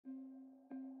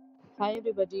Hi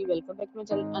everybody, welcome back to my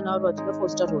channel and now watching a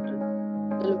 4-star hotel.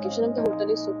 The location of the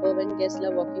hotel is superb and guests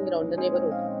love walking around the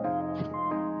neighborhood.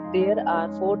 There are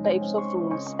 4 types of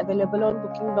rooms available on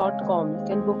booking.com. You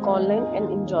can book online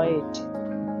and enjoy it.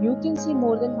 You can see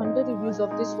more than 100 reviews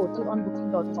of this hotel on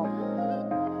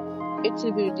booking.com. Its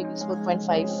review rating is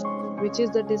 4.5, which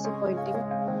is the disappointing.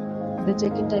 The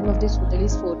check-in time of this hotel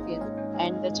is 4 p.m.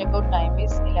 and the checkout time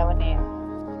is 11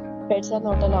 a.m. Pets are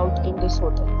not allowed in this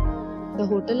hotel. The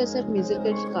hotel accepts major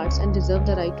credit cards and reserves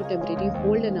the right to temporarily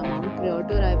hold an amount prior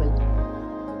to arrival.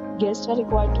 Guests are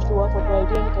required to show a photo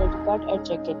ID and credit card at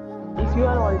check-in. If you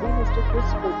are already listed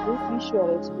this hotel, please share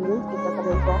your experience in the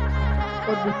comment box.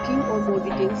 For booking or more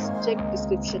details, check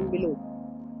description below.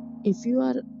 If you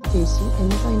are facing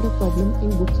any kind of problem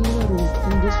in booking a room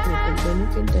in this hotel, then you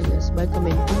can tell us by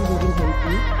commenting. We will help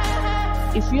you.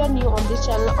 If you are new on this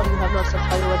channel or you have not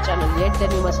subscribed our channel yet, then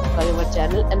you must subscribe our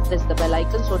channel and press the bell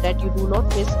icon so that you do not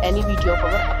miss any video of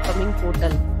our upcoming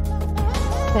hotel.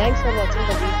 Thanks for watching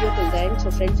the video till the end.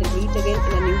 So friends, we'll meet again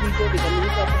in a new video with a new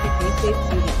property. Be safe,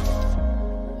 be happy.